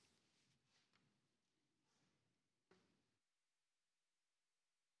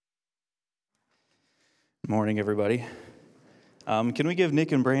morning, everybody. Can we give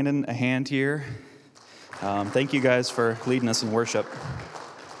Nick and Brandon a hand here? Thank you guys for leading us in worship.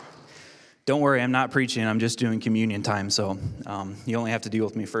 Don't worry, I'm not preaching. I'm just doing communion time, so you only have to deal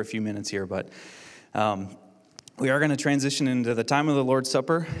with me for a few minutes here. But we are going to transition into the time of the Lord's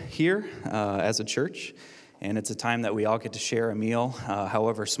Supper here as a church. And it's a time that we all get to share a meal,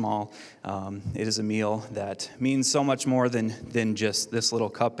 however small. It is a meal that means so much more than just this little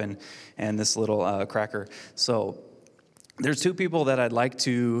cup and this little cracker. So there's two people that I'd like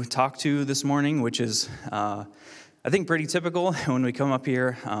to talk to this morning, which is, I think, pretty typical when we come up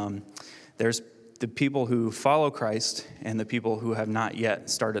here. There's the people who follow Christ and the people who have not yet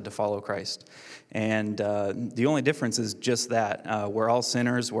started to follow Christ. And the only difference is just that. We're all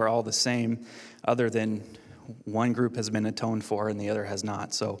sinners. We're all the same, other than one group has been atoned for and the other has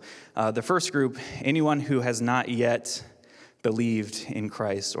not. So the first group, anyone who has not yet believed in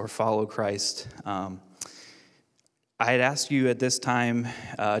Christ or followed Christ, I'd ask you at this time,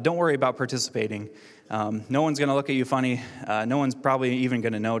 don't worry about participating. No one's going to look at you funny. No one's probably even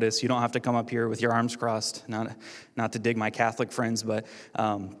going to notice. You don't have to come up here with your arms crossed, not to dig my Catholic friends, but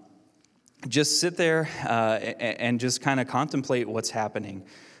just sit there and just kind of contemplate what's happening.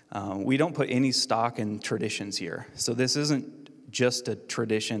 We don't put any stock in traditions here. So this isn't just a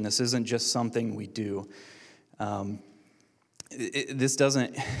tradition. This isn't just something we do. This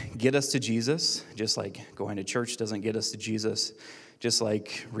doesn't get us to Jesus, just like going to church doesn't get us to Jesus, just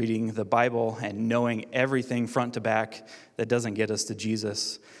like reading the Bible and knowing everything front to back, that doesn't get us to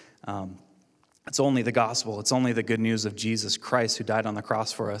Jesus. It's only the gospel. It's only the good news of Jesus Christ who died on the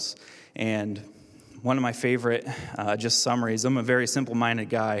cross for us. And one of my favorite just summaries, I'm a very simple-minded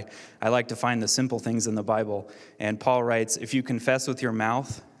guy. I like to find the simple things in the Bible. And Paul writes, if you confess with your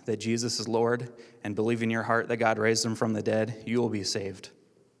mouth that Jesus is Lord and believe in your heart that God raised him from the dead, you will be saved.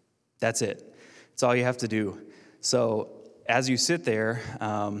 That's it. That's all you have to do. So as you sit there,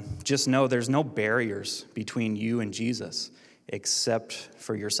 just know there's no barriers between you and Jesus except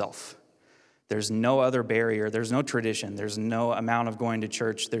for yourself. There's no other barrier. There's no tradition. There's no amount of going to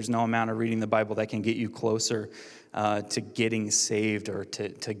church. There's no amount of reading the Bible that can get you closer to getting saved or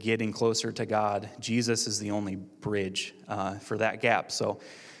to getting closer to God. Jesus is the only bridge for that gap. So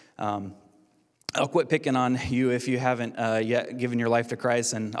I'll quit picking on you if you haven't yet given your life to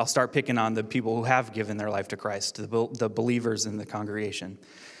Christ, and I'll start picking on the people who have given their life to Christ, the believers in the congregation.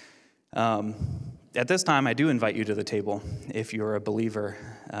 At this time, I do invite you to the table if you're a believer.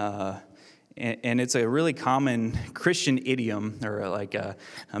 And it's a really common Christian idiom, or like a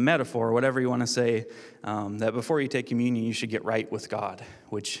metaphor, whatever you want to say, that before you take communion, you should get right with God,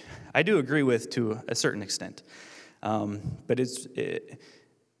 which I do agree with to a certain extent. But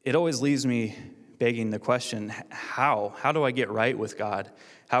it always leaves me begging the question, how do I get right with God?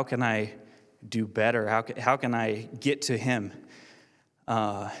 How can I do better? How can I get to him?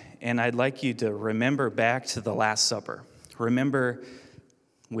 And I'd like you to remember back to the Last Supper. Remember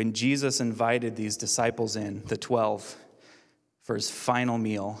when Jesus invited these disciples in, the 12, for his final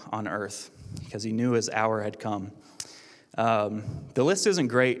meal on earth, because he knew his hour had come. The list isn't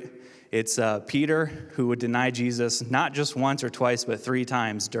great. It's Peter, who would deny Jesus not just once or twice, but 3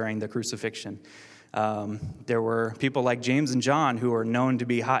 times during the crucifixion. There were people like James and John who are known to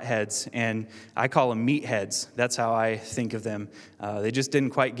be hotheads, and I call them meatheads. That's how I think of them. They just didn't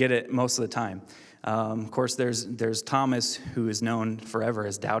quite get it most of the time. Of course, there's Thomas, who is known forever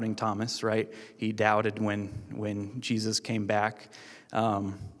as Doubting Thomas, right? He doubted when Jesus came back.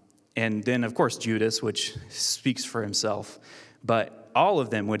 And then, of course, Judas, which speaks for himself. But all of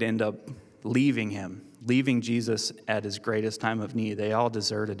them would end up leaving him, leaving Jesus at his greatest time of need. They all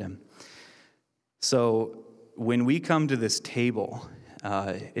deserted him. So when we come to this table,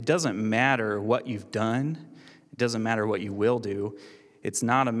 it doesn't matter what you've done. It doesn't matter what you will do. It's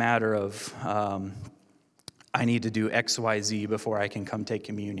not a matter of, I need to do X, Y, Z before I can come take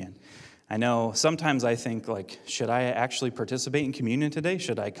communion. I know sometimes I think, like, should I actually participate in communion today?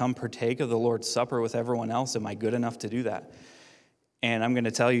 Should I come partake of the Lord's Supper with everyone else? Am I good enough to do that? And I'm going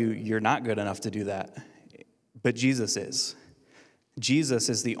to tell you, you're not good enough to do that. But Jesus is. Jesus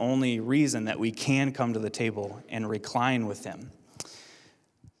is the only reason that we can come to the table and recline with him.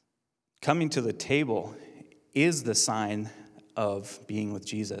 Coming to the table is the sign of being with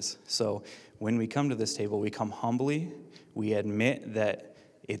Jesus. So when we come to this table, we come humbly. We admit that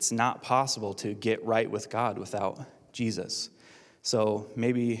it's not possible to get right with God without Jesus. So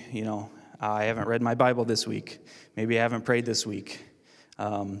maybe, I haven't read my Bible this week. Maybe I haven't prayed this week.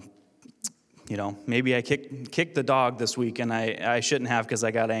 Maybe I kicked the dog this week and I shouldn't have because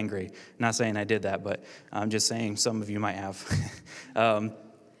I got angry. I'm not saying I did that, but I'm just saying some of you might have.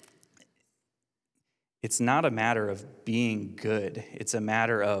 It's not a matter of being good. It's a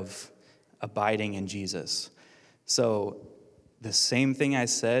matter of abiding in Jesus. So the same thing I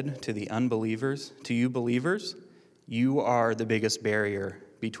said to the unbelievers, to you believers, you are the biggest barrier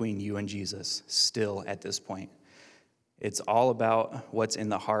between you and Jesus still at this point. It's all about what's in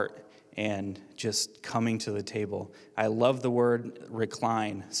the heart and just coming to the table. I love the word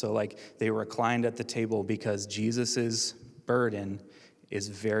recline. So like they reclined at the table because Jesus's burden is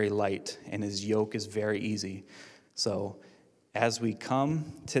very light and his yoke is very easy. So as we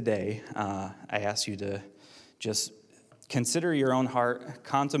come today, I ask you to just consider your own heart,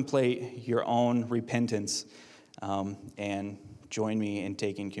 contemplate your own repentance, and join me in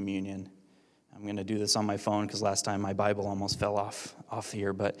taking communion. I'm going to do this on my phone because last time my Bible almost fell off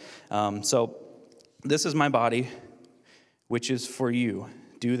here. But so this is my body, which is for you.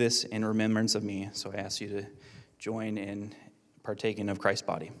 Do this in remembrance of me. So I ask you to join in partaking of Christ's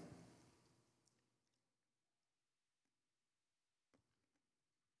body.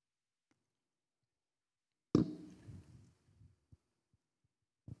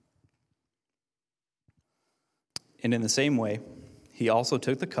 And in the same way, he also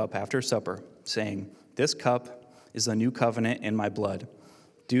took the cup after supper, saying, "This cup is the new covenant in my blood.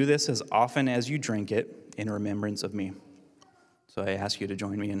 Do this as often as you drink it in remembrance of me." So I ask you to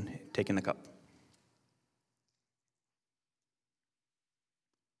join me in taking the cup.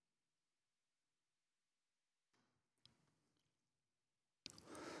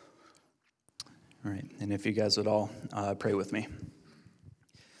 All right, and if you guys would all pray with me.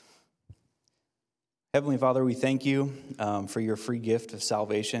 Heavenly Father, we thank you for your free gift of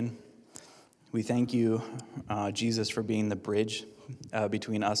salvation. We thank you, Jesus, for being the bridge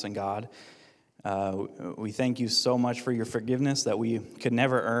between us and God. We thank you so much for your forgiveness that we could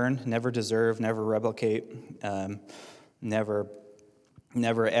never earn, never deserve, never replicate, never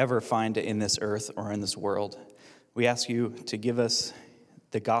ever find in this earth or in this world. We ask you to give us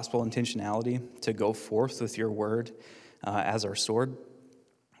the gospel intentionality to go forth with your word as our sword,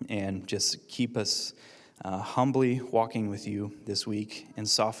 and just keep us humbly walking with you this week and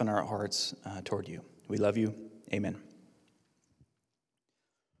soften our hearts toward you. We love you. Amen.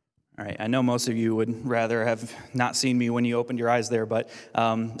 All right, I know most of you would rather have not seen me when you opened your eyes there, but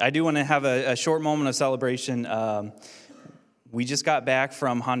I do want to have a short moment of celebration. We just got back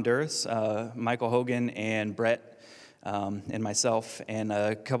from Honduras. Michael Hogan and Brett and myself and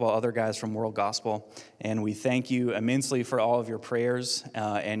a couple other guys from World Gospel. And we thank you immensely for all of your prayers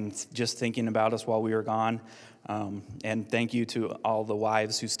and just thinking about us while we were gone. And thank you to all the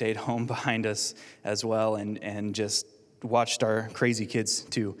wives who stayed home behind us as well and just watched our crazy kids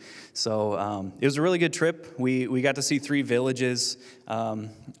too. So it was a really good trip. We got to see 3 villages,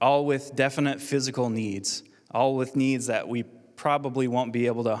 all with definite physical needs, all with needs that we probably won't be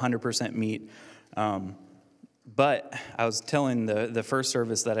able to 100% meet. But I was telling the first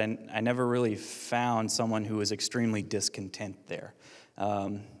service that I never really found someone who was extremely discontent there.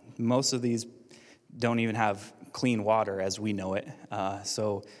 Most of these don't even have clean water as we know it.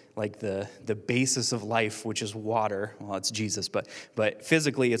 So like the basis of life, which is water, well, it's Jesus, but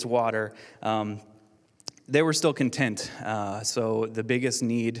physically it's water, they were still content. So the biggest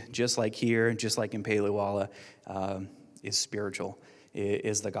need, just like here, just like in Paliwala, is spiritual.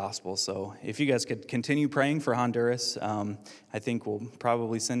 Is the gospel. So if you guys could continue praying for Honduras, I think we'll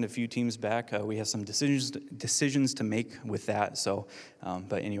probably send a few teams back. We have some decisions to make with that. So,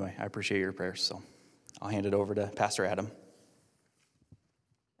 but anyway, I appreciate your prayers. So I'll hand it over to Pastor Adam.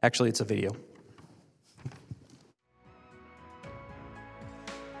 Actually, it's a video.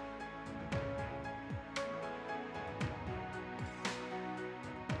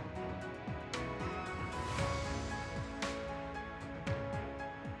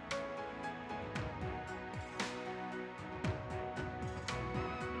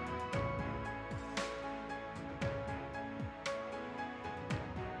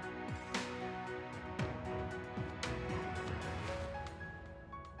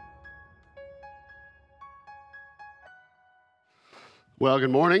 Well,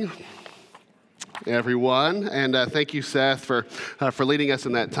 good morning, everyone, and thank you, Seth, for leading us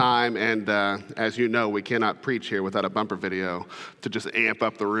in that time. And as you know, we cannot preach here without a bumper video to just amp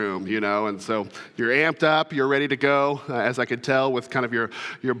up the room, you know. And so you're amped up, you're ready to go, as I could tell with kind of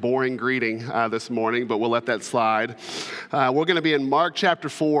your boring greeting this morning, but we'll let that slide. We're going to be in Mark chapter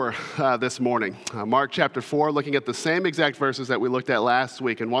 4 this morning. Mark chapter 4, looking at the same exact verses that we looked at last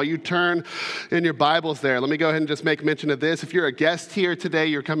week. And while you turn in your Bibles there, let me go ahead and just make mention of this. If you're a guest here today,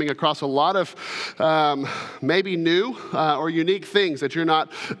 you're coming across a lot of maybe new or unique things that you're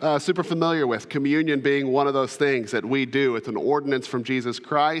not super familiar with. Communion being one of those things that we do. It's an ordinance from Jesus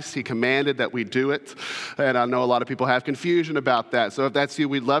Christ. He commanded that we do it. And I know a lot of people have confusion about that. So if that's you,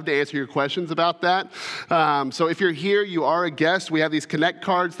 we'd love to answer your questions about that. So if you're here, you are a guest. We have these Connect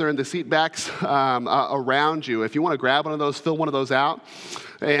cards. They're in the seat backs around you. If you want to grab one of those, fill one of those out.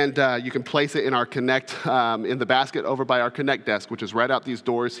 And you can place it in our Connect, in the basket over by our Connect desk, which is right out these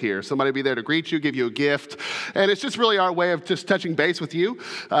doors here. Somebody will be there to greet you, give you a gift. And it's just really our way of just touching base with you,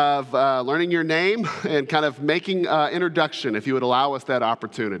 of learning your name and kind of making introduction, if you would allow us that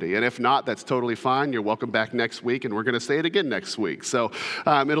opportunity. And if not, that's totally fine. You're welcome back next week, and we're going to say it again next week. So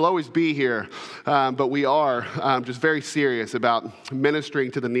it'll always be here. But we are just very serious about ministering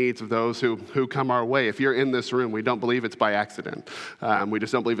to the needs of those who come our way. If you're in this room, we don't believe it's by accident. We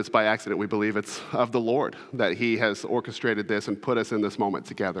just don't believe it's by accident. We believe it's of the Lord that He has orchestrated this and put us in this moment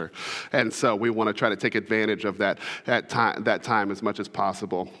together. And so we want to try to take advantage of that time as much as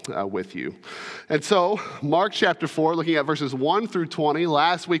possible with you. And so Mark chapter 4, looking at verses 1 through 20.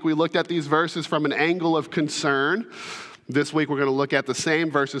 Last week we looked at these verses from an angle of concern. This week we're going to look at the same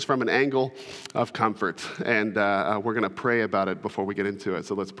verses from an angle of comfort, and we're going to pray about it before we get into it.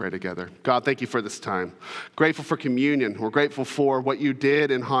 So let's pray together. God, thank you for this time. Grateful for communion. We're grateful for what you did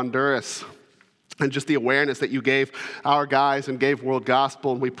in Honduras and just the awareness that you gave our guys and gave World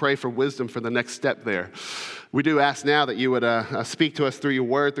Gospel, and we pray for wisdom for the next step there. We do ask now that you would speak to us through your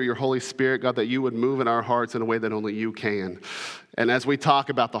word, through your Holy Spirit, God, that you would move in our hearts in a way that only you can. And as we talk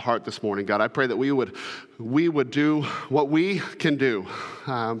about the heart this morning, God, I pray that we would do what we can do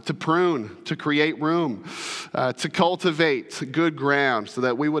to prune, to create room, to cultivate good ground so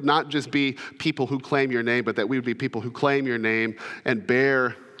that we would not just be people who claim your name, but that we would be people who claim your name and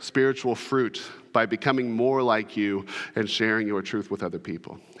bear spiritual fruit by becoming more like you and sharing your truth with other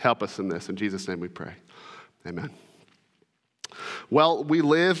people. Help us in this. In Jesus' name we pray. Amen. Well, we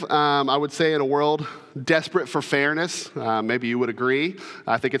live, I would say, in a world desperate for fairness. Maybe you would agree.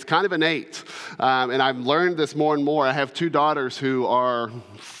 I think it's kind of innate. And I've learned this more and more. I have two daughters who are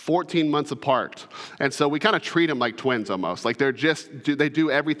 14 months apart. And so we kind of treat them like twins almost. Like they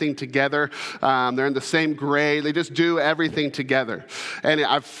do everything together. They're in the same grade. They just do everything together. And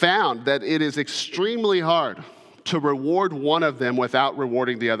I've found that it is extremely hard to reward one of them without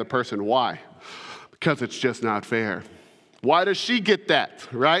rewarding the other person. Why? Because it's just not fair. Why does she get that,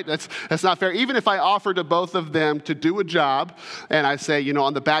 right? That's not fair. Even if I offer to both of them to do a job and I say,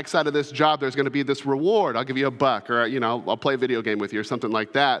 on the backside of this job, there's going to be this reward. I'll give you $1 or, I'll play a video game with you or something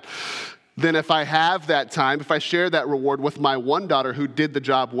like that. Then if I have that time, if I share that reward with my one daughter who did the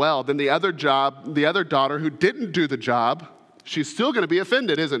job well, then the other daughter who didn't do the job, she's still going to be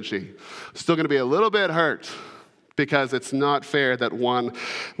offended, isn't she? Still going to be a little bit hurt because it's not fair that one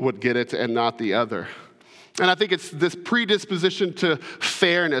would get it and not the other. And I think it's this predisposition to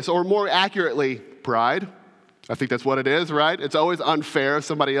fairness, or more accurately, pride. I think that's what it is, right? It's always unfair if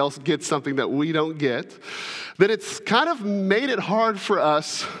somebody else gets something that we don't get. That it's kind of made it hard for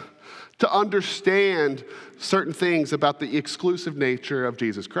us to understand certain things about the exclusive nature of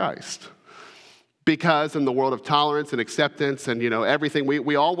Jesus Christ. Because in the world of tolerance and acceptance and, everything,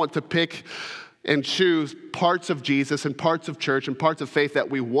 we all want to pick and choose parts of Jesus and parts of church and parts of faith that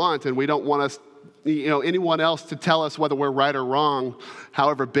we want, and we don't want us anyone else to tell us whether we're right or wrong,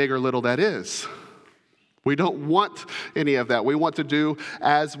 however big or little that is. We don't want any of that. We want to do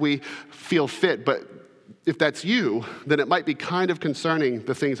as we feel fit. But if that's you, then it might be kind of concerning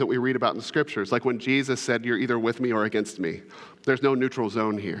the things that we read about in the scriptures, like when Jesus said, you're either with me or against me. There's no neutral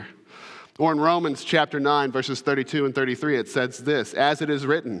zone here. Or in Romans chapter 9, verses 32 and 33, it says this, as it is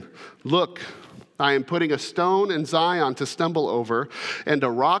written, look, I am putting a stone in Zion to stumble over and a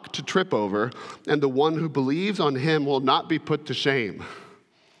rock to trip over, and the one who believes on him will not be put to shame.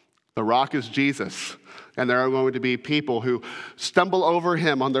 The rock is Jesus, and there are going to be people who stumble over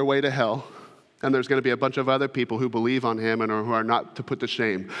him on their way to hell, and there's going to be a bunch of other people who believe on him and who are not to put to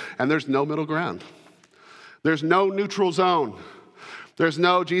shame. And there's no middle ground. There's no neutral zone. There's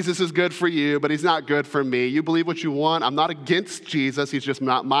no, Jesus is good for you, but he's not good for me. You believe what you want. I'm not against Jesus. He's just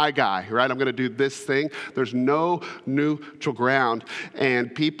not my guy, right? I'm going to do this thing. There's no neutral ground,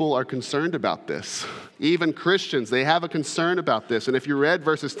 and people are concerned about this. Even Christians, they have a concern about this. And if you read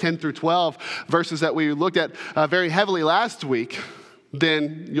verses 10 through 12, verses that we looked at very heavily last week,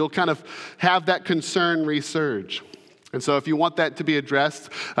 then you'll kind of have that concern resurge. And so if you want that to be addressed,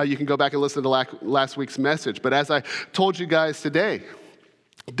 you can go back and listen to last week's message. But as I told you guys today,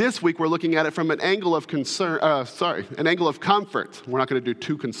 this week we're looking at it from an angle of an angle of comfort. We're not going to do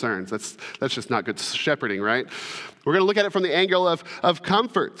two concerns. That's just not good shepherding, right? We're going to look at it from the angle of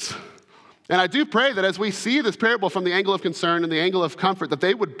comfort. And I do pray that as we see this parable from the angle of concern and the angle of comfort, that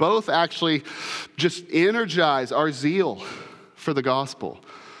they would both actually just energize our zeal for the gospel.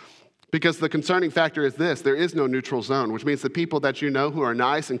 Because the concerning factor is this: there is no neutral zone, which means the people that you know who are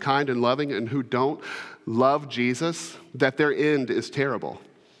nice and kind and loving and who don't love Jesus, that their end is terrible.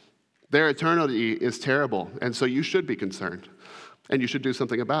 Their eternity is terrible, and so you should be concerned, and you should do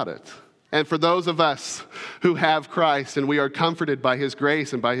something about it. And for those of us who have Christ and we are comforted by his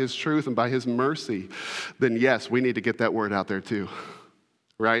grace and by his truth and by his mercy, then yes, we need to get that word out there too,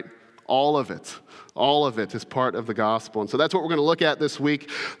 right? All of it is part of the gospel. And so that's what we're going to look at this week,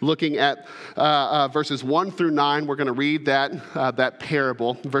 looking at verses 1 through 9. We're going to read that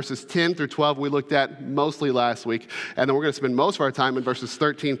parable. Verses 10 through 12 we looked at mostly last week. And then we're going to spend most of our time in verses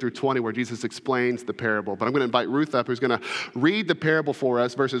 13 through 20 where Jesus explains the parable. But I'm going to invite Ruth up, who's going to read the parable for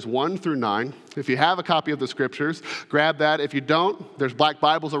us, verses 1 through 9. If you have a copy of the scriptures, grab that. If you don't, there's black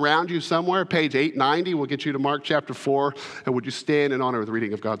Bibles around you somewhere. Page 890 will get you to Mark chapter 4. And would you stand in honor of the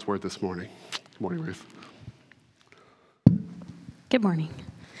reading of God's word this morning? Good morning, Ruth. Good morning.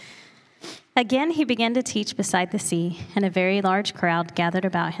 Again, he began to teach beside the sea, and a very large crowd gathered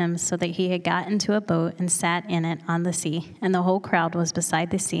about him, so that he had got into a boat and sat in it on the sea, and the whole crowd was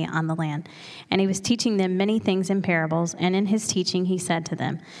beside the sea on the land. And he was teaching them many things in parables, and in his teaching he said to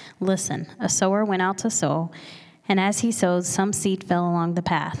them, "Listen, a sower went out to sow, and as he sowed, some seed fell along the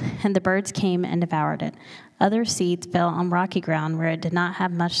path, and the birds came and devoured it. Other seeds fell on rocky ground where it did not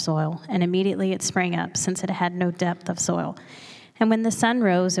have much soil, and immediately it sprang up, since it had no depth of soil. And when the sun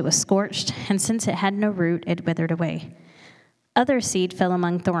rose, it was scorched, and since it had no root, it withered away. Other seed fell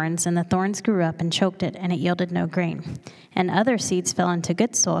among thorns, and the thorns grew up and choked it, and it yielded no grain. And other seeds fell into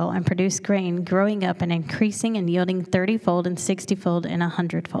good soil and produced grain, growing up and increasing and yielding 30-fold and 60-fold and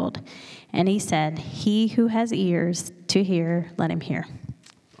 100-fold. And he said, 'He who has ears to hear, let him hear.'"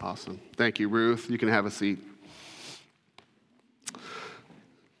 Awesome. Thank you, Ruth. You can have a seat.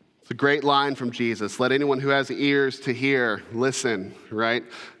 It's a great line from Jesus. Let anyone who has ears to hear listen, right?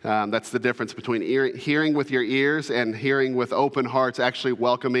 That's the difference between hearing with your ears and hearing with open hearts, actually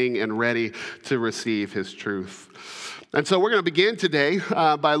welcoming and ready to receive his truth. And so we're going to begin today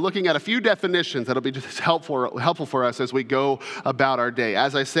by looking at a few definitions that'll be just helpful for us as we go about our day.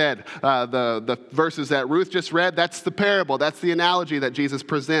 As I said, the verses that Ruth just read, that's the parable. That's the analogy that Jesus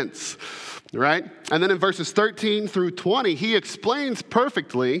presents, right? And then in verses 13 through 20, he explains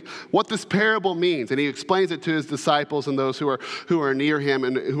perfectly what this parable means. And he explains it to his disciples and those who are near him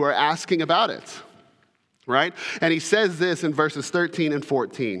and who are asking about it. Right? And he says this in verses 13 and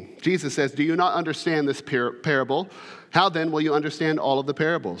 14. Jesus says, "Do you not understand this parable? How then will you understand all of the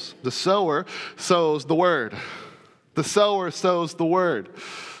parables? The sower sows the word." The sower sows the word.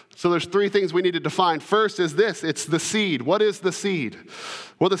 So there's three things we need to define. First is this: it's the seed. What is the seed?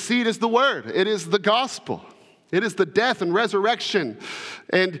 Well, the seed is the word. It is the gospel. It is the death and resurrection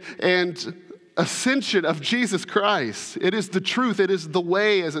and ascension of Jesus Christ. It is the truth. It is the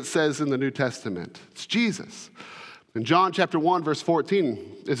way, as it says in the New Testament. It's Jesus. In John chapter 1, verse 14,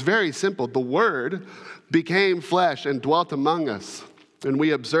 it's very simple. The Word became flesh and dwelt among us, and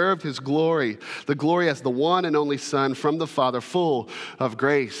we observed his glory, the glory as the one and only Son from the Father, full of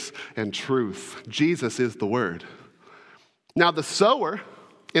grace and truth. Jesus is the Word. Now, the sower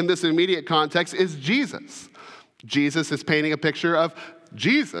in this immediate context is Jesus. Jesus is painting a picture of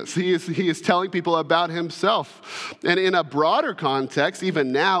Jesus. He is telling people about himself. And in a broader context,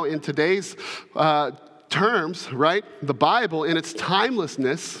 even now in today's terms, right, the Bible in its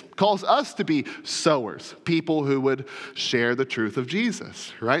timelessness calls us to be sowers, people who would share the truth of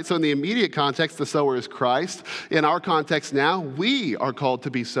Jesus, right? So in the immediate context, the sower is Christ. In our context now, we are called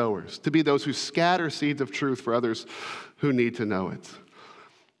to be sowers, to be those who scatter seeds of truth for others who need to know it.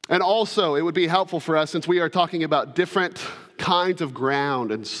 And also, it would be helpful for us, since we are talking about different kinds of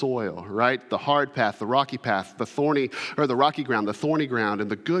ground and soil, right? The hard path, the rocky path, the rocky ground, the thorny ground, and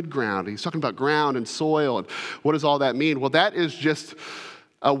the good ground. He's talking about ground and soil, and what does all that mean? Well, that is just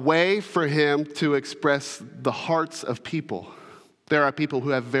a way for him to express the hearts of people. There are people who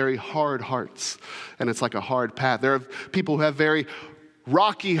have very hard hearts, and it's like a hard path. There are people who have very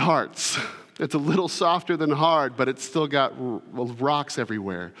rocky hearts. It's a little softer than hard, but it's still got rocks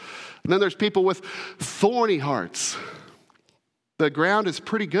everywhere. And then there's people with thorny hearts. The ground is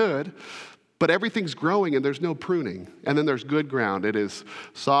pretty good, but everything's growing and there's no pruning. And then there's good ground. It is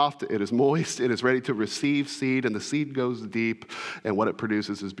soft, it is moist, it is ready to receive seed, and the seed goes deep, and what it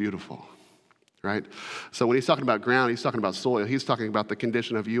produces is beautiful, right? So when he's talking about ground, he's talking about soil. He's talking about the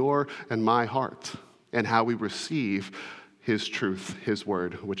condition of your and my heart and how we receive his truth, his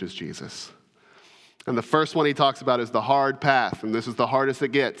word, which is Jesus. And the first one he talks about is the hard path. And this is the hardest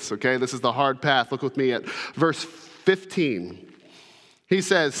it gets, okay? This is the hard path. Look with me at verse 15. He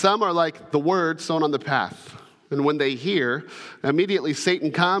says, some are like the word sown on the path. And when they hear, immediately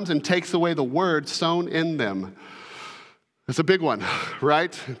Satan comes and takes away the word sown in them. It's a big one,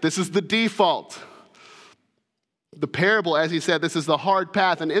 right? This is the default. The parable, as he said, this is the hard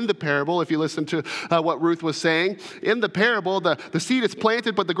path. And in the parable, if you listen to what Ruth was saying, in the parable, the seed is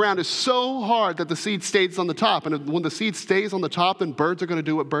planted, but the ground is so hard that the seed stays on the top. And when the seed stays on the top, then birds are going to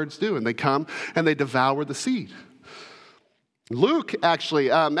do what birds do. And they come and they devour the seed. Luke, actually,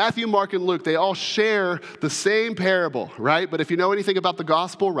 Matthew, Mark, and Luke, they all share the same parable, right? But if you know anything about the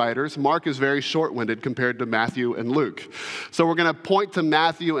gospel writers, Mark is very short-winded compared to Matthew and Luke. So we're going to point to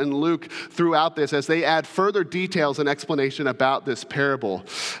Matthew and Luke throughout this as they add further details and explanation about this parable.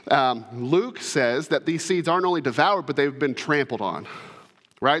 Luke says that these seeds aren't only devoured, but they've been trampled on.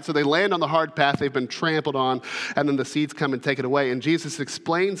 Right? So they land on the hard path, they've been trampled on, and then the seeds come and take it away. And Jesus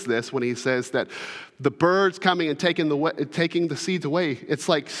explains this when he says that the birds coming and taking the seeds away, it's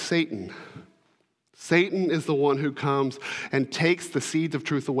like Satan. Satan is the one who comes and takes the seeds of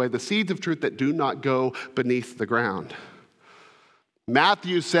truth away, the seeds of truth that do not go beneath the ground.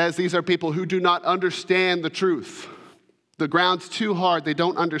 Matthew says these are people who do not understand the truth. The ground's too hard, they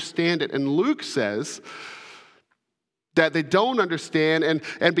don't understand it. And Luke says that they don't understand,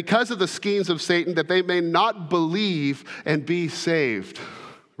 and because of the schemes of Satan, that they may not believe and be saved,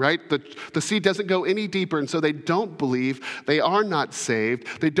 right? The seed doesn't go any deeper, and so they don't believe, they are not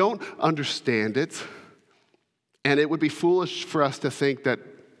saved, they don't understand it, and it would be foolish for us to think that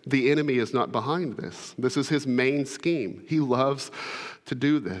the enemy is not behind this. This is his main scheme. He loves to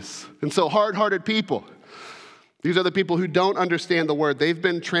do this. And so hard-hearted people, these are the people who don't understand the word. They've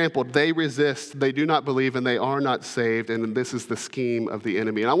been trampled. They resist. They do not believe, and they are not saved. And this is the scheme of the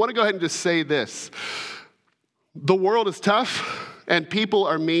enemy. And I want to go ahead and just say this. The world is tough, and people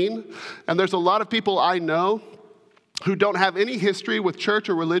are mean. And there's a lot of people I know who don't have any history with church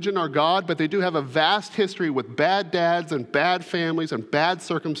or religion or God, but they do have a vast history with bad dads and bad families and bad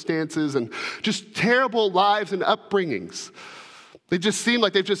circumstances and just terrible lives and upbringings. They just seem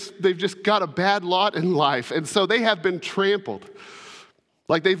like they've just got a bad lot in life. And so they have been trampled.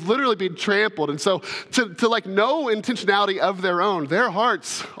 Like they've literally been trampled. And so to like no intentionality of their own, their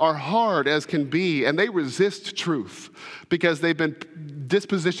hearts are hard as can be, and they resist truth because they've been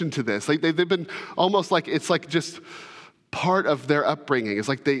dispositioned to this. Like they've been almost like it's like just part of their upbringing. It's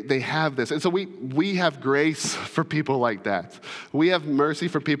like they have this. And so we have grace for people like that. We have mercy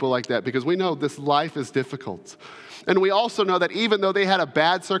for people like that because we know this life is difficult. And we also know that even though they had a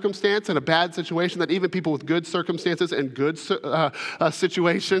bad circumstance and a bad situation, that even people with good circumstances and good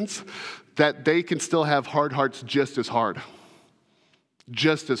situations, that they can still have hard hearts just as hard.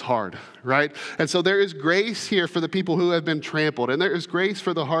 Just as hard, right? And so there is grace here for the people who have been trampled, and there is grace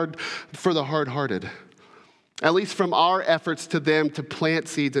for the hard-hearted. At least from our efforts to them to plant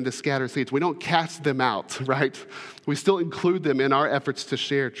seeds and to scatter seeds. We don't cast them out, right? We still include them in our efforts to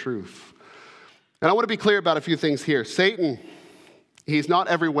share truth. And I want to be clear about a few things here. Satan, he's not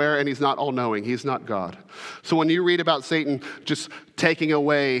everywhere and he's not all-knowing. He's not God. So when you read about Satan just taking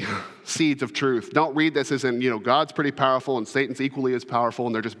away seeds of truth, don't read this as in, God's pretty powerful and Satan's equally as powerful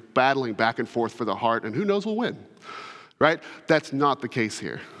and they're just battling back and forth for the heart and who knows will win, right? That's not the case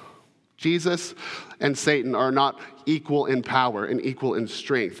here. Jesus and Satan are not equal in power and equal in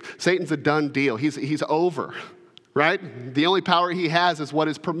strength. Satan's a done deal. He's over. Right? The only power he has is what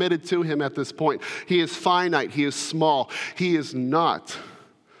is permitted to him at this point. He is finite. He is small. He is not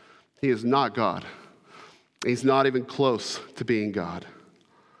God. He's not even close to being God.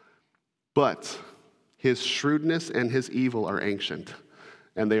 But his shrewdness and his evil are ancient,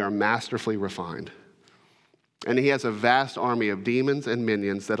 and they are masterfully refined. And he has a vast army of demons and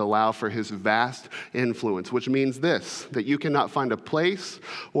minions that allow for his vast influence, which means this, that you cannot find a place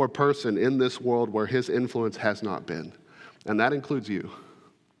or person in this world where his influence has not been. And that includes you.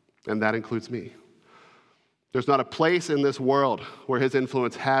 And that includes me. There's not a place in this world where his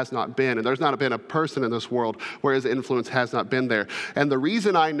influence has not been. And there's not been a person in this world where his influence has not been there. And the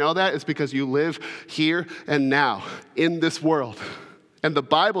reason I know that is because you live here and now in this world. And the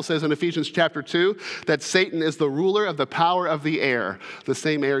Bible says in Ephesians chapter 2 that Satan is the ruler of the power of the air, the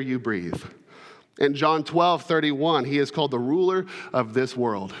same air you breathe. In John 12:31, he is called the ruler of this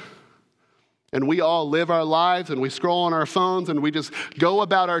world. And we all live our lives and we scroll on our phones and we just go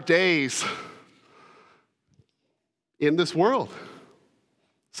about our days in this world.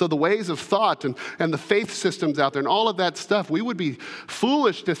 So the ways of thought and the faith systems out there and all of that stuff, we would be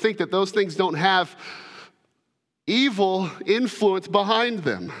foolish to think that those things don't have evil influence behind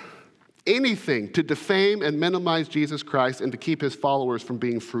them. anything to defame and minimize Jesus Christ and to keep his followers from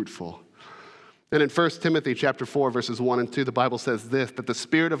being fruitful. And in 1 Timothy chapter 4, verses 1 and 2, the Bible says this, that the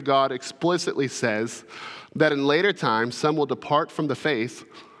Spirit of God explicitly says that in later times some will depart from the faith,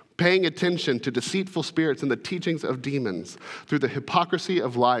 paying attention to deceitful spirits and the teachings of demons through the hypocrisy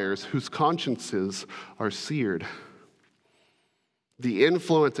of liars whose consciences are seared. The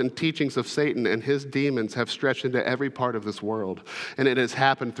influence and teachings of Satan and his demons have stretched into every part of this world, and it has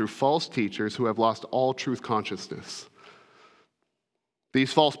happened through false teachers who have lost all truth consciousness.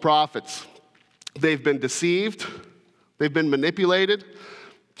 These false prophets, they've been deceived, they've been manipulated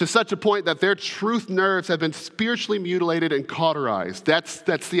to such a point that their truth nerves have been spiritually mutilated and cauterized. That's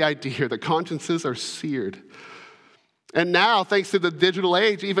the idea. The consciences are seared. And now, thanks to the digital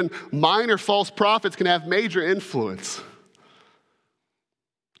age, even minor false prophets can have major influence.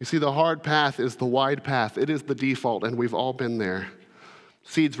 You see, the hard path is the wide path. It is the default, and we've all been there.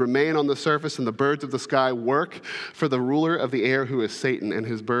 Seeds remain on the surface, and the birds of the sky work for the ruler of the air, who is Satan, and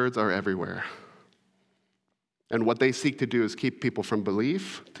his birds are everywhere. And what they seek to do is keep people from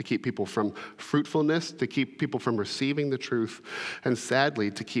belief, to keep people from fruitfulness, to keep people from receiving the truth, and sadly,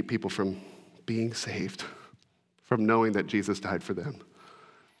 to keep people from being saved, from knowing that Jesus died for them.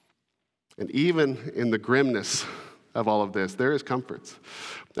 And even in the grimness of all of this, there is comfort.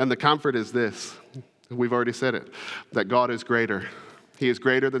 And the comfort is this, we've already said it, that God is greater. He is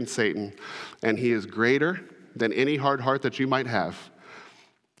greater than Satan, and he is greater than any hard heart that you might have.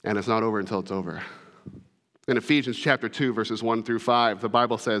 And it's not over until it's over. In Ephesians chapter 2, verses 1 through 5, the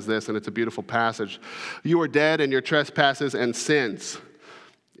Bible says this, and it's a beautiful passage. You are dead in your trespasses and sins,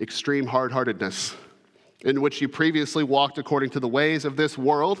 extreme hard-heartedness, in which you previously walked according to the ways of this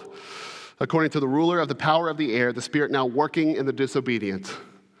world, according to the ruler of the power of the air, the spirit now working in the disobedient.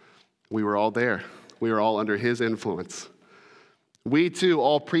 We were all there. We were all under his influence. We too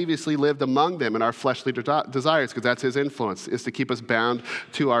all previously lived among them in our fleshly desires, because that's his influence, is to keep us bound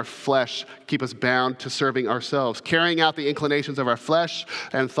to our flesh, keep us bound to serving ourselves, carrying out the inclinations of our flesh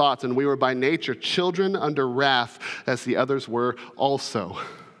and thoughts. And we were by nature children under wrath, as the others were also.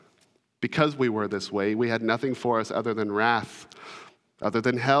 Because we were this way, we had nothing for us other than wrath, other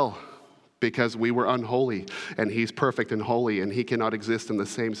than hell. Because we were unholy, and he's perfect and holy, and he cannot exist in the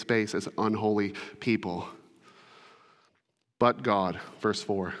same space as unholy people. But God, verse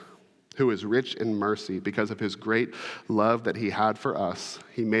 4, who is rich in mercy, because of his great love that he had for us,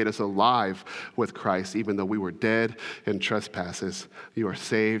 he made us alive with Christ, even though we were dead in trespasses. You are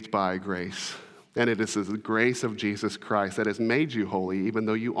saved by grace. And it is the grace of Jesus Christ that has made you holy, even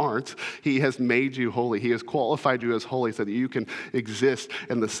though you aren't. He has made you holy. He has qualified you as holy so that you can exist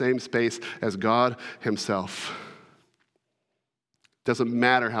in the same space as God himself. Doesn't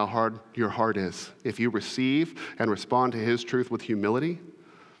matter how hard your heart is. If you receive and respond to his truth with humility,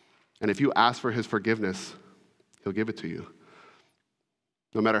 and if you ask for his forgiveness, he'll give it to you.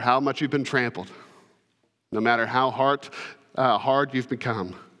 No matter how much you've been trampled, no matter how hard you've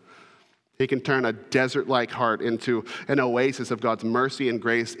become, he can turn a desert-like heart into an oasis of God's mercy and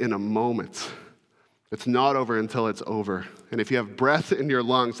grace in a moment. It's not over until it's over. And if you have breath in your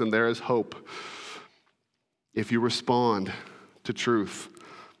lungs, then there is hope. If you respond to truth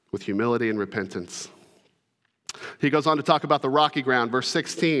with humility and repentance. He goes on to talk about the rocky ground, verse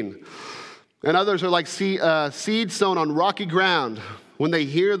 16. And others are like seed sown on rocky ground. When they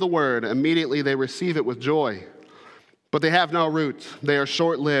hear the word, immediately they receive it with joy. But they have no root. They are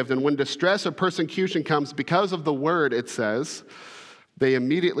short-lived. And when distress or persecution comes because of the word, it says, they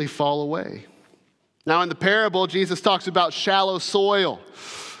immediately fall away. Now in the parable, Jesus talks about shallow soil.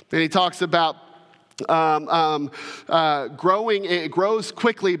 And he talks about growing. It grows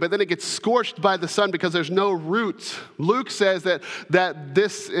quickly, but then it gets scorched by the sun because there's no root. Luke says that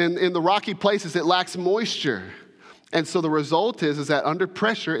this, in the rocky places, it lacks moisture. And so the result is that under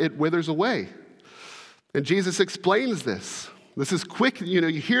pressure, it withers away. And Jesus explains this. This is quick, you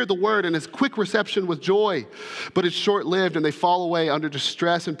hear the word and it's quick reception with joy, but it's short-lived and they fall away under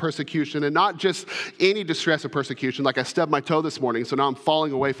distress and persecution, and not just any distress or persecution, like I stubbed my toe this morning, so now I'm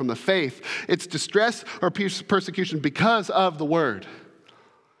falling away from the faith. It's distress or persecution because of the word.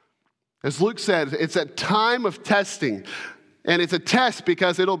 As Luke said, it's a time of testing, and it's a test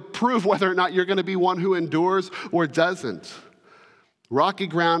because it'll prove whether or not you're going to be one who endures or doesn't. Rocky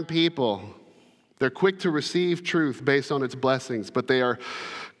ground people, they're quick to receive truth based on its blessings, but they are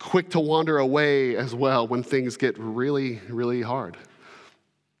quick to wander away as well when things get really, really hard.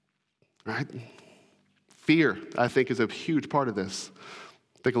 Right? Fear, I think, is a huge part of this.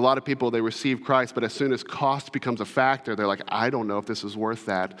 I think a lot of people, they receive Christ, but as soon as cost becomes a factor, they're like, I don't know if this is worth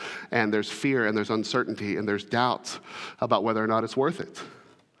that. And there's fear, and there's uncertainty, and there's doubts about whether or not it's worth it.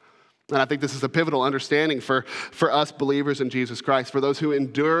 And I think this is a pivotal understanding for us believers in Jesus Christ. For those who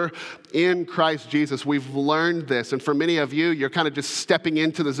endure in Christ Jesus, we've learned this. And for many of you, you're kind of just stepping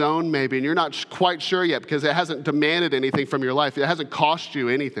into the zone maybe, and you're not quite sure yet because it hasn't demanded anything from your life. It hasn't cost you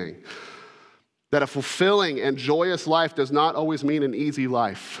anything. That a fulfilling and joyous life does not always mean an easy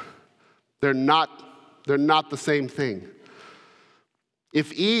life. They're not the same thing.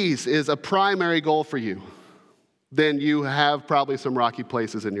 If ease is a primary goal for you, then you have probably some rocky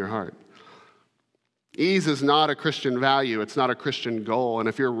places in your heart. Ease is not a Christian value. It's not a Christian goal. And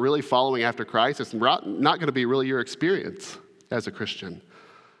if you're really following after Christ, it's not going to be really your experience as a Christian.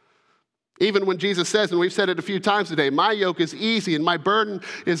 Even when Jesus says, and we've said it a few times today, my yoke is easy and my burden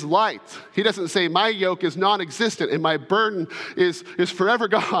is light. He doesn't say my yoke is non-existent and my burden is forever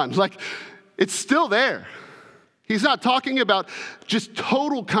gone. Like, it's still there. He's not talking about just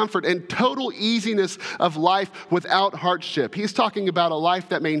total comfort and total easiness of life without hardship. He's talking about a life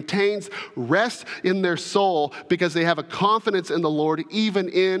that maintains rest in their soul because they have a confidence in the Lord even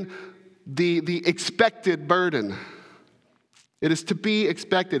in the expected burden. It is to be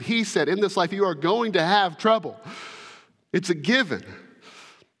expected. He said, in this life you are going to have trouble. It's a given.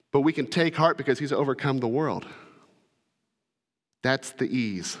 But we can take heart because he's overcome the world. That's the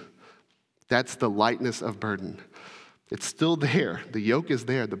ease. That's the lightness of burden. It's still there. The yoke is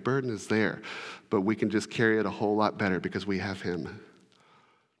there. The burden is there. But we can just carry it a whole lot better because we have him.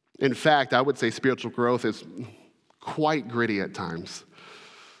 In fact, I would say spiritual growth is quite gritty at times.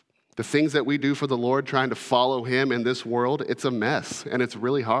 The things that we do for the Lord, trying to follow him in this world, it's a mess. And it's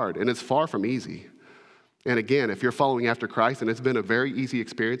really hard. And it's far from easy. And again, if you're following after Christ and it's been a very easy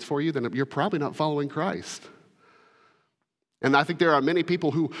experience for you, then you're probably not following Christ. And I think there are many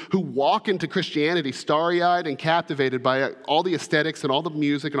people who walk into Christianity starry-eyed and captivated by all the aesthetics and all the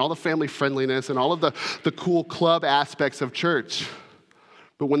music and all the family friendliness and all of the cool club aspects of church.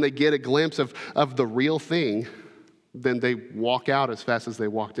 But when they get a glimpse of the real thing, then they walk out as fast as they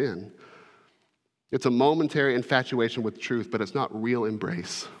walked in. It's a momentary infatuation with truth, but it's not real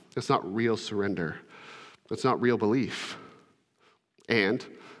embrace. It's not real surrender. It's not real belief. And,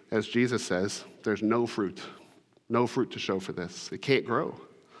 as Jesus says, there's no fruit. No fruit to show for this. It can't grow.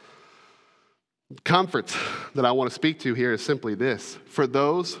 Comfort that I want to speak to here is simply this. For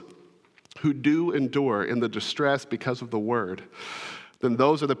those who do endure in the distress because of the word, then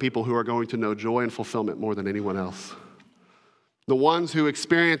those are the people who are going to know joy and fulfillment more than anyone else. The ones who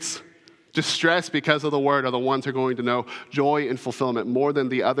experience distress because of the word are the ones who are going to know joy and fulfillment more than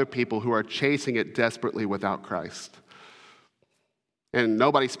the other people who are chasing it desperately without Christ. And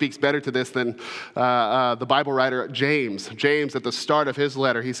nobody speaks better to this than the Bible writer James. James, at the start of his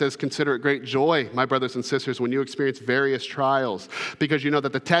letter, he says, consider it great joy, my brothers and sisters, when you experience various trials, because you know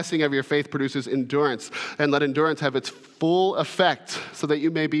that the testing of your faith produces endurance, and let endurance have its full effect so that you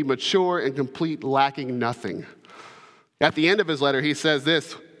may be mature and complete, lacking nothing. At the end of his letter, he says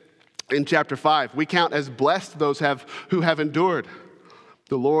this in chapter 5, we count as blessed those who have endured.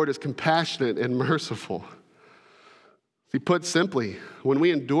 The Lord is compassionate and merciful. He put simply, when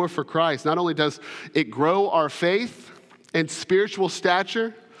we endure for Christ, not only does it grow our faith and spiritual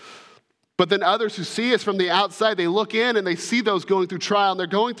stature, but then others who see us from the outside, they look in and they see those going through trial and they're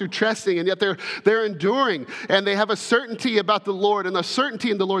going through testing, and yet they're enduring, and they have a certainty about the Lord and a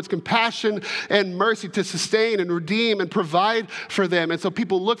certainty in the Lord's compassion and mercy to sustain and redeem and provide for them. And so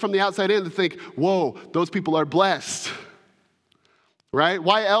people look from the outside in and think, whoa, those people are blessed. Right?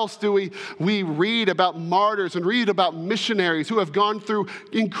 Why else do we read about martyrs and read about missionaries who have gone through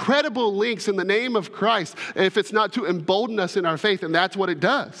incredible lengths in the name of Christ if it's not to embolden us in our faith? And that's what it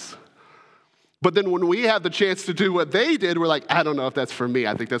does. But then when we have the chance to do what they did, we're like, I don't know if that's for me.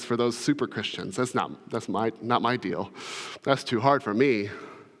 I think that's for those super Christians. That's not my deal. That's too hard for me.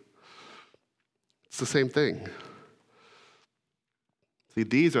 It's the same thing. See,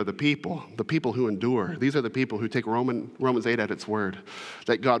 these are the people who endure. These are the people who take Romans 8 at its word,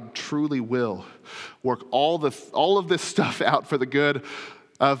 that God truly will work all of this stuff out for the good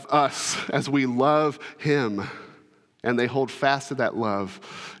of us as we love him. And they hold fast to that love,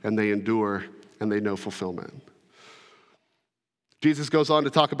 and they endure, and they know fulfillment. Jesus goes on to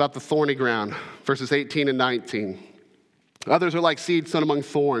talk about the thorny ground, verses 18 and 19. Others are like seed sown among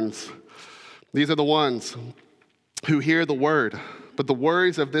thorns. These are the ones who hear the word, but the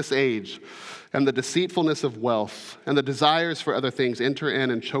worries of this age and the deceitfulness of wealth and the desires for other things enter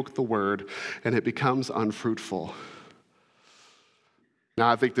in and choke the word, and it becomes unfruitful. Now,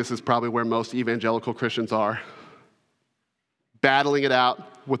 I think this is probably where most evangelical Christians are, battling it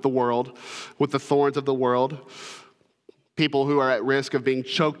out with the world, with the thorns of the world, people who are at risk of being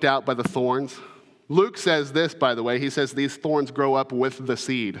choked out by the thorns, Luke says this, by the way. He says these thorns grow up with the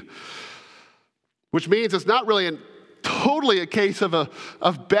seed, which means it's not really totally a case of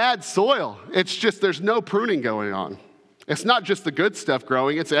bad soil. It's just there's no pruning going on. It's not just the good stuff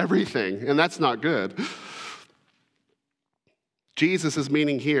growing, it's everything, and that's not good. Jesus'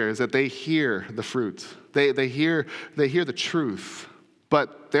 meaning here is that they hear the fruit. They hear the truth,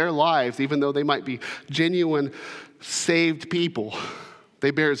 but their lives, even though they might be genuine, saved people,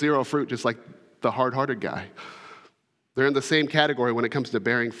 they bear zero fruit, just like the hard-hearted guy. They're in the same category when it comes to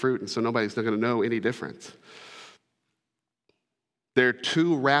bearing fruit, and so nobody's not going to know any difference. They're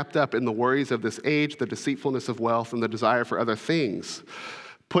too wrapped up in the worries of this age, the deceitfulness of wealth, and the desire for other things.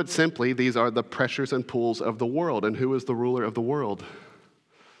 Put simply, these are the pressures and pulls of the world. And who is the ruler of the world?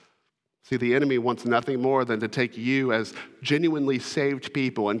 See, the enemy wants nothing more than to take you as genuinely saved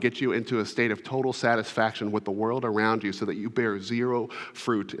people and get you into a state of total satisfaction with the world around you so that you bear zero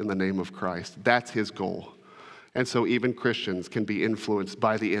fruit in the name of Christ. That's his goal. And so even Christians can be influenced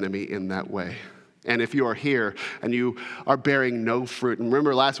by the enemy in that way. And if you are here and you are bearing no fruit, and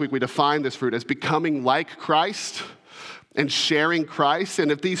remember last week we defined this fruit as becoming like Christ and sharing Christ,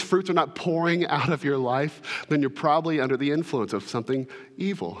 and if these fruits are not pouring out of your life, then you're probably under the influence of something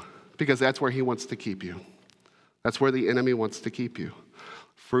evil, because that's where he wants to keep you. That's where the enemy wants to keep you.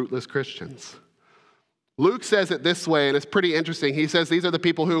 Fruitless Christians. Luke says it this way, and it's pretty interesting. He says these are the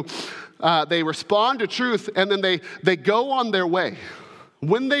people who they respond to truth, and then they go on their way.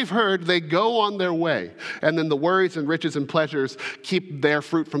 When they've heard, they go on their way. And then the worries and riches and pleasures keep their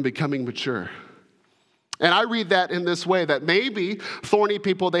fruit from becoming mature. And I read that in this way, that maybe thorny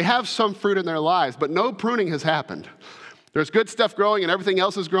people, they have some fruit in their lives, but no pruning has happened. There's good stuff growing and everything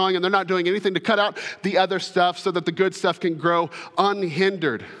else is growing, and they're not doing anything to cut out the other stuff so that the good stuff can grow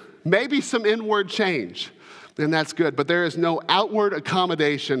unhindered. Maybe some inward change, and that's good, but there is no outward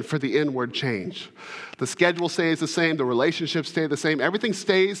accommodation for the inward change. The schedule stays the same, the relationships stay the same, everything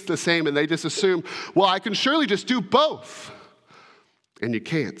stays the same, and they just assume, well, I can surely just do both. And you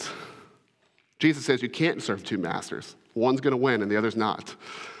can't. Jesus says you can't serve two masters. One's going to win and the other's not.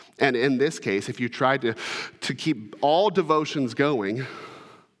 And in this case, if you try to keep all devotions going,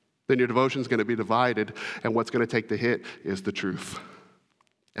 then your devotion's going to be divided, and what's going to take the hit is the truth.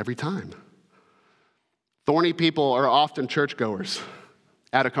 Every time. Thorny people are often churchgoers,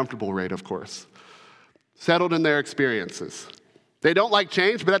 at a comfortable rate, of course. Settled in their experiences. They don't like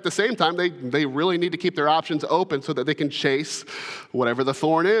change, but at the same time, they really need to keep their options open so that they can chase whatever the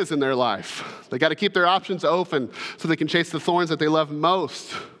thorn is in their life. They got to keep their options open so they can chase the thorns that they love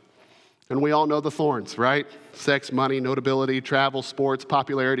most. And we all know the thorns, right? Sex, money, notability, travel, sports,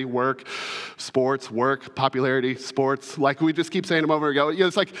 popularity, work, popularity, sports. Like we just keep saying them over and over.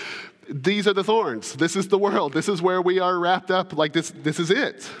 It's like, these are the thorns. This is the world. This is where we are wrapped up. Like this is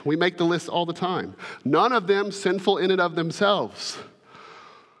it. We make the list all the time. None of them sinful in and of themselves.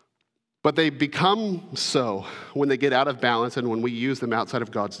 But they become so when they get out of balance and when we use them outside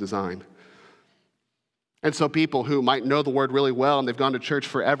of God's design. And so people who might know the word really well and they've gone to church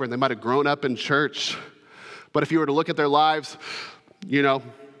forever and they might have grown up in church, but if you were to look at their lives,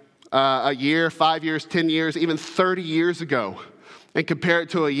 a year, 5 years, 10 years, even 30 years ago, and compare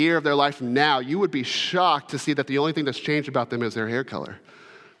it to a year of their life now, you would be shocked to see that the only thing that's changed about them is their hair color.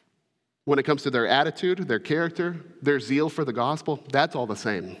 When it comes to their attitude, their character, their zeal for the gospel, that's all the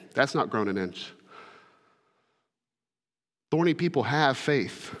same. That's not grown an inch. Thorny people have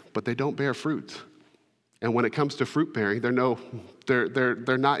faith, but they don't bear fruit. And when it comes to fruit bearing, they're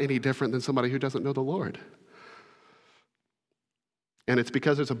not any different than somebody who doesn't know the Lord. And it's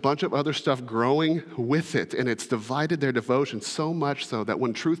because there's a bunch of other stuff growing with it, and it's divided their devotion so much so that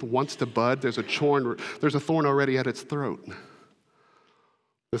when truth wants to bud, there's a thorn already at its throat.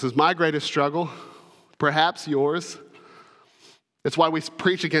 This is my greatest struggle, perhaps yours. It's why we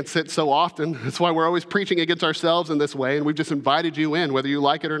preach against it so often. It's why we're always preaching against ourselves in this way, and we've just invited you in, whether you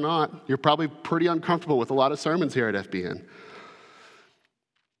like it or not. You're probably pretty uncomfortable with a lot of sermons here at FBN.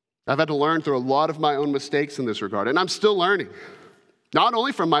 I've had to learn through a lot of my own mistakes in this regard, and I'm still learning. Not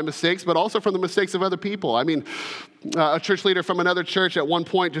only from my mistakes, but also from the mistakes of other people. I mean, a church leader from another church at one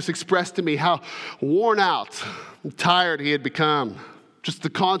point just expressed to me how worn out and tired he had become. Just the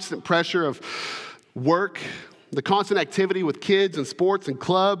constant pressure of work, the constant activity with kids and sports and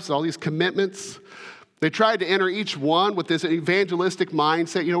clubs, all these commitments. They tried to enter each one with this evangelistic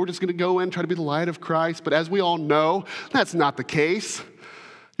mindset. We're just going to go in, try to be the light of Christ. But as we all know, that's not the case.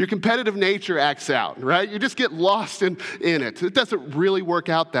 Your competitive nature acts out, right? You just get lost in it. It doesn't really work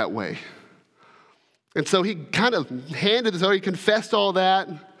out that way. And so he kind of handed this over. He confessed all that.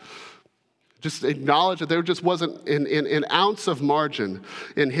 Just acknowledge that there just wasn't an ounce of margin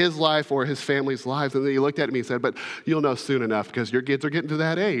in his life or his family's lives. And then he looked at me and said, but you'll know soon enough because your kids are getting to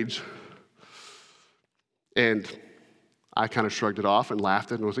that age. And I kind of shrugged it off and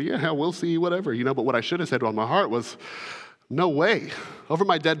laughed and was like, yeah, we'll see, whatever. But what I should have said on my heart was, no way. Over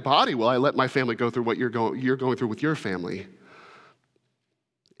my dead body will I let my family go through what you're going through with your family.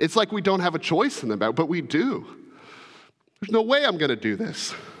 It's like we don't have a choice in the matter, but we do. There's no way I'm going to do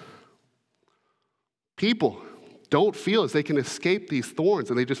this. People don't feel as they can escape these thorns,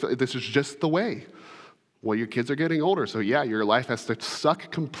 and they just feel this is just the way. Well, your kids are getting older, so yeah, your life has to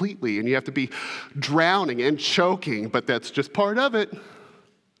suck completely, and you have to be drowning and choking, but that's just part of it.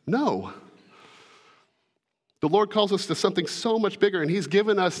 No. The Lord calls us to something so much bigger, and he's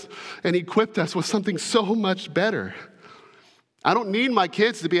given us and equipped us with something so much better. I don't need my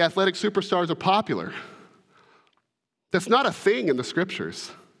kids to be athletic superstars or popular. That's not a thing in the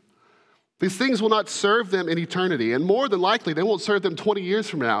scriptures. These things will not serve them in eternity, and more than likely, they won't serve them 20 years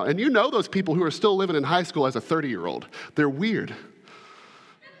from now. And you know those people who are still living in high school as a 30-year-old. They're weird.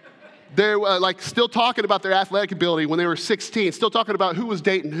 They're still talking about their athletic ability when they were 16, still talking about who was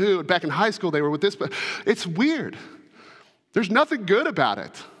dating who. Back in high school, they were with this. But it's weird. There's nothing good about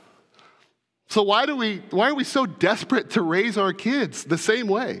it. So why are we so desperate to raise our kids the same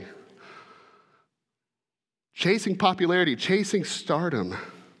way? Chasing popularity, chasing stardom.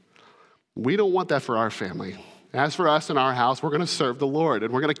 We don't want that for our family. As for us in our house, we're going to serve the Lord,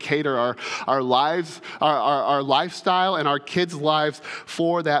 and we're going to cater our lives, our lifestyle, and our kids' lives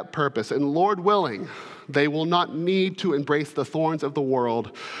for that purpose. And Lord willing, they will not need to embrace the thorns of the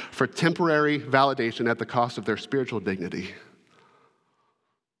world for temporary validation at the cost of their spiritual dignity.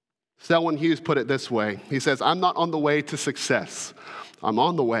 Selwyn Hughes put it this way. He says, I'm not on the way to success. I'm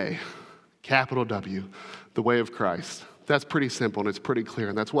on the way, capital W, the way of Christ. That's pretty simple and it's pretty clear,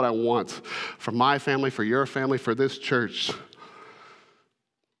 and that's what I want for my family, for your family, for this church.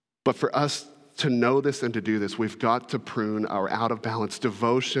 But for us to know this and to do this, we've got to prune our out-of-balance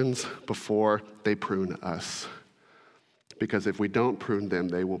devotions before they prune us. Because if we don't prune them,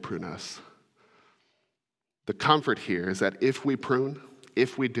 they will prune us. The comfort here is that if we prune,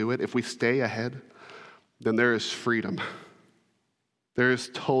 if we do it, if we stay ahead, then there is freedom. There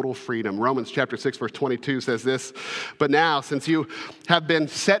is total freedom. Romans chapter 6, verse 22 says this, but now, since you have been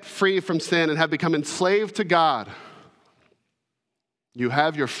set free from sin and have become enslaved to God, you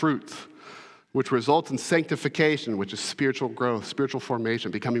have your fruit, which results in sanctification, which is spiritual growth, spiritual formation,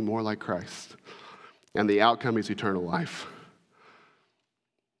 becoming more like Christ. And the outcome is eternal life.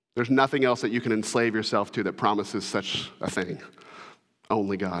 There's nothing else that you can enslave yourself to that promises such a thing.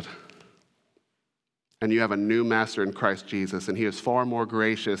 Only God. And you have a new master in Christ Jesus, and he is far more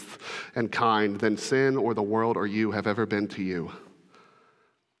gracious and kind than sin or the world or you have ever been to you.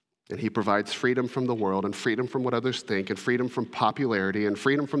 And he provides freedom from the world and freedom from what others think and freedom from popularity and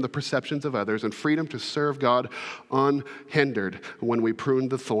freedom from the perceptions of others and freedom to serve God unhindered when we prune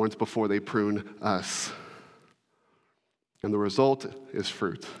the thorns before they prune us. And the result is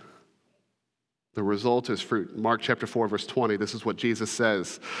fruit. The result is fruit. Mark chapter 4, verse 20, this is what Jesus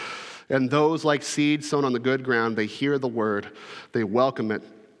says. And those like seeds sown on the good ground, they hear the word, they welcome it,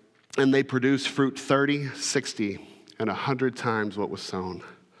 and they produce fruit 30, 60, and 100 times what was sown.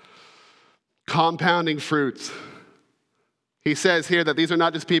 Compounding fruits. He says here that these are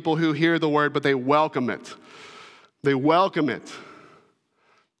not just people who hear the word, but they welcome it. They welcome it.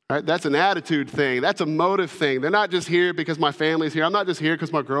 Right? That's an attitude thing. That's a motive thing. They're not just here because my family's here. I'm not just here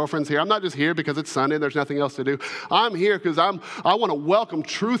because my girlfriend's here. I'm not just here because it's Sunday and there's nothing else to do. I'm here because I want to welcome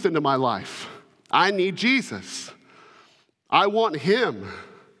truth into my life. I need Jesus. I want him.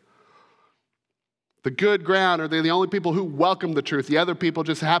 The good ground are they the only people who welcome the truth. The other people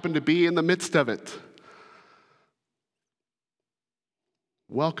just happen to be in the midst of it.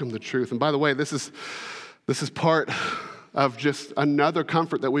 Welcome the truth. And by the way, this is part of just another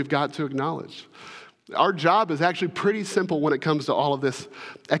comfort that we've got to acknowledge. Our job is actually pretty simple when it comes to all of this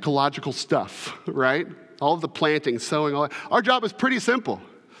ecological stuff, right? All of the planting, sowing, all that. Our job is pretty simple.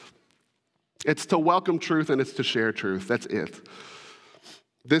 It's to welcome truth and it's to share truth. That's it.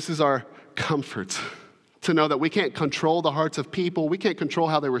 This is our comfort, to know that we can't control the hearts of people. We can't control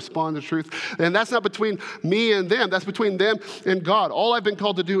how they respond to truth. And that's not between me and them. That's between them and God. All I've been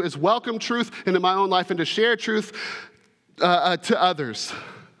called to do is welcome truth into my own life and to share truth to others,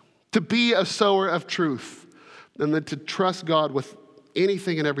 to be a sower of truth, and then to trust God with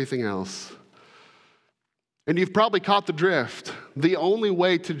anything and everything else. And you've probably caught the drift. The only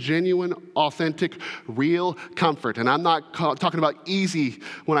way to genuine, authentic, real comfort, and I'm not talking about easy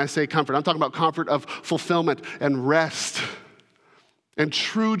when I say comfort. I'm talking about comfort of fulfillment and rest and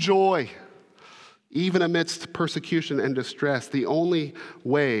true joy Even amidst persecution and distress, the only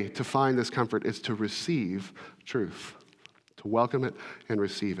way to find this comfort is to receive truth, to welcome it and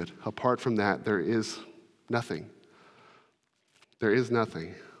receive it. Apart from that, there is nothing. There is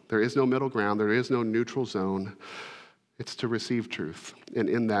nothing. There is no middle ground. There is no neutral zone. It's to receive truth. And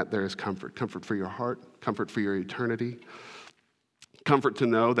in that, there is comfort. Comfort for your heart, comfort for your eternity. Comfort to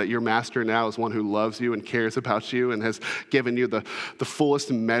know that your master now is one who loves you and cares about you and has given you the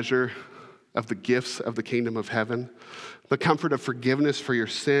fullest measure of the gifts of the kingdom of heaven. The comfort of forgiveness for your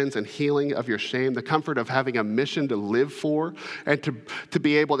sins and healing of your shame. The comfort of having a mission to live for and to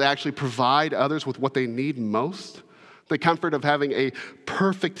be able to actually provide others with what they need most. The comfort of having a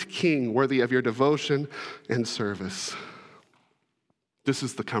perfect king worthy of your devotion and service. This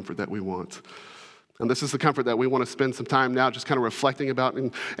is the comfort that we want. And this is the comfort that we want to spend some time now just kind of reflecting about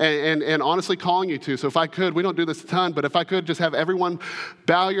and honestly calling you to. So if I could, we don't do this a ton, but if I could just have everyone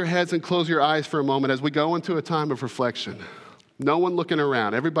bow your heads and close your eyes for a moment as we go into a time of reflection. No one looking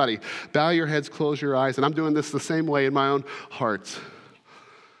around. Everybody, bow your heads, close your eyes. And I'm doing this the same way in my own heart.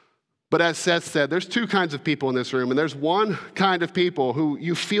 But as Seth said, there's two kinds of people in this room. And there's one kind of people who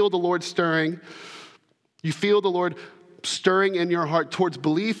you feel the Lord stirring. You feel the Lord stirring in your heart towards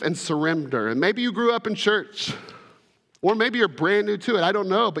belief and surrender. And maybe you grew up in church, or maybe you're brand new to it. I don't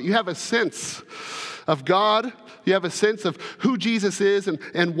know, but you have a sense of God. You have a sense of who Jesus is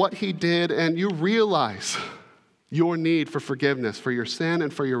and what he did, and you realize your need for forgiveness for your sin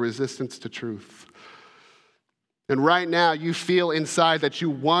and for your resistance to truth. And right now, you feel inside that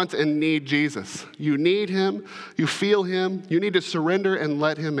you want and need Jesus. You need him. You feel him. You need to surrender and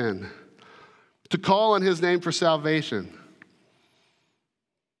let him in. To call on his name for salvation.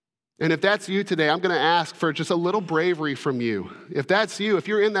 And if that's you today, I'm going to ask for just a little bravery from you. If that's you, if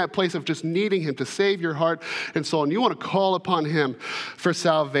you're in that place of just needing him to save your heart and soul, and you want to call upon him for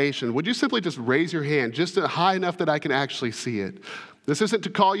salvation, would you simply just raise your hand just high enough that I can actually see it? This isn't to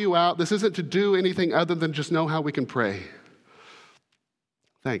call you out. This isn't to do anything other than just know how we can pray.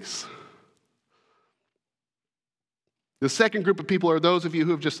 Thanks. The second group of people are those of you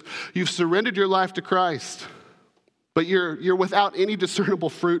who you've surrendered your life to Christ, but you're without any discernible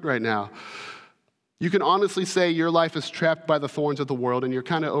fruit right now. You can honestly say your life is trapped by the thorns of the world and you're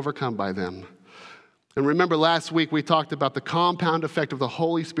kind of overcome by them. And remember last week we talked about the compound effect of the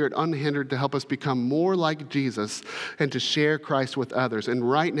Holy Spirit unhindered to help us become more like Jesus and to share Christ with others. And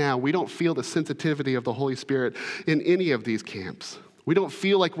right now we don't feel the sensitivity of the Holy Spirit in any of these camps. We don't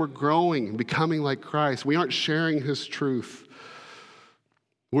feel like we're growing and becoming like Christ. We aren't sharing his truth.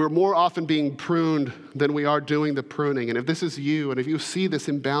 We're more often being pruned than we are doing the pruning. And if this is you, and if you see this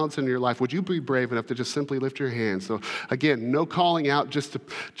imbalance in your life, would you be brave enough to just simply lift your hand? So again, no calling out, just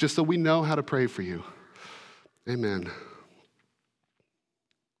so we know how to pray for you. Amen.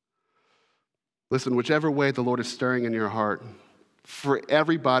 Listen, whichever way the Lord is stirring in your heart, for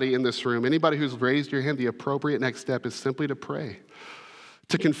everybody in this room, anybody who's raised your hand, the appropriate next step is simply to pray.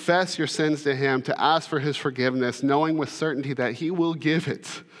 To confess your sins to him, to ask for his forgiveness, knowing with certainty that he will give it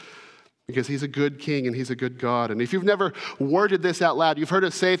because he's a good king and he's a good God. And if you've never worded this out loud, you've heard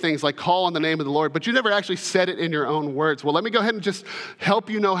us say things like call on the name of the Lord, but you never actually said it in your own words. Well, let me go ahead and just help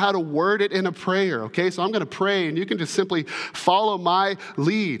you know how to word it in a prayer, okay? So I'm going to pray and you can just simply follow my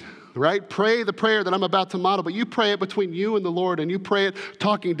lead, right? Pray the prayer that I'm about to model, but you pray it between you and the Lord and you pray it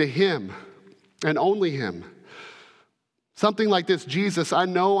talking to him and only him. Something like this: Jesus, I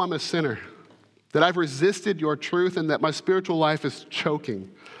know I'm a sinner, that I've resisted your truth and that my spiritual life is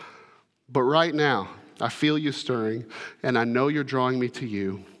choking. But right now, I feel you stirring and I know you're drawing me to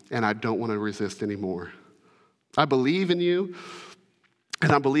you and I don't want to resist anymore. I believe in you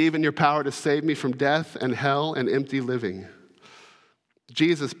and I believe in your power to save me from death and hell and empty living.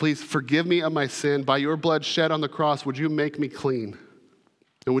 Jesus, please forgive me of my sin. By your blood shed on the cross, would you make me clean?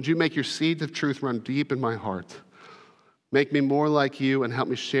 And would you make your seeds of truth run deep in my heart? Make me more like you and help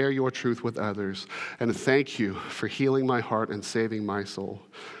me share your truth with others. And thank you for healing my heart and saving my soul.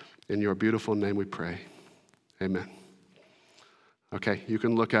 In your beautiful name we pray. Amen. Okay, you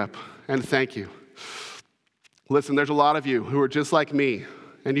can look up. And thank you. Listen, there's a lot of you who are just like me,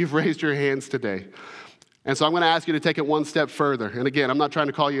 and you've raised your hands today. And so I'm going to ask you to take it one step further. And again, I'm not trying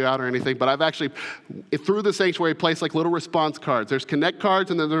to call you out or anything, but I've actually, through the sanctuary, placed like little response cards. There's connect cards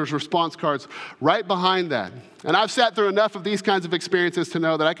and then there's response cards right behind that. And I've sat through enough of these kinds of experiences to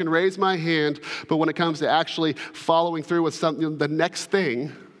know that I can raise my hand, but when it comes to actually following through with something, the next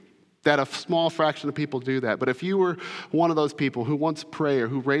thing, that a small fraction of people do that. But if you were one of those people who wants prayer,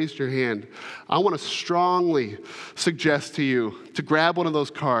 who raised your hand, I want to strongly suggest to you to grab one of those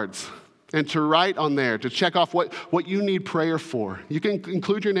cards. and to write on there, to check off what you need prayer for. You can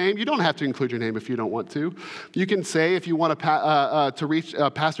include your name. You don't have to include your name if you don't want to. You can say if you want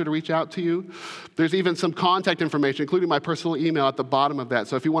a pastor to reach out to you. There's even some contact information, including my personal email at the bottom of that.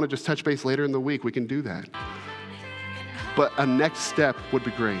 So if you want to just touch base later in the week, we can do that. But a next step would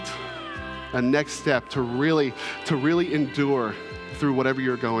be great. A next step to really endure through whatever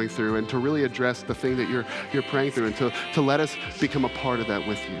you're going through, and to really address the thing that you're praying through, and to let us become a part of that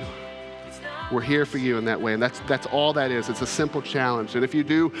with you. We're here for you in that way, and that's all that is. It's a simple challenge. And if you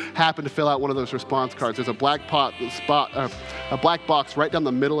do happen to fill out one of those response cards, there's a black box right down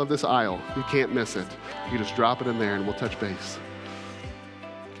the middle of this aisle. You can't miss it. You just drop it in there, and we'll touch base.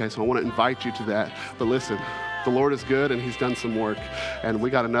 Okay, so I want to invite you to that. But listen, the Lord is good, and He's done some work, and we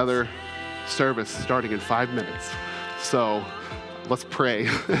got another service starting in 5 minutes. So let's pray,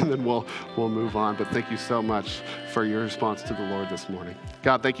 and then we'll move on. But thank you so much for your response to the Lord this morning.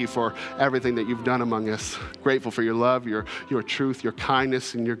 God, thank you for everything that you've done among us. Grateful for your love, your truth, your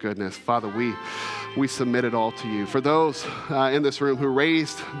kindness, and your goodness. Father, we submit it all to you. For those in this room who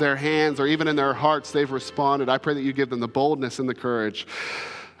raised their hands, or even in their hearts they've responded, I pray that you give them the boldness and the courage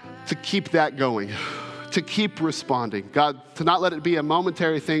to keep that going, to keep responding. God, to not let it be a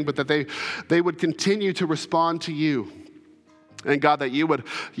momentary thing, but that they would continue to respond to you. And God, that you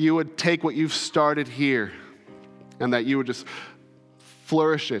would take what you've started here, and that you would just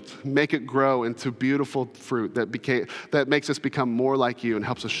flourish it, make it grow into beautiful fruit that makes us become more like you and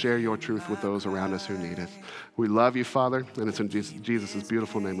helps us share your truth with those around us who need it. We love you, Father, and it's in Jesus'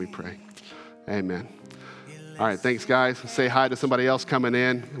 beautiful name we pray. Amen. All right, thanks, guys. Say hi to somebody else coming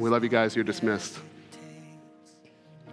in. We love you guys. You're dismissed.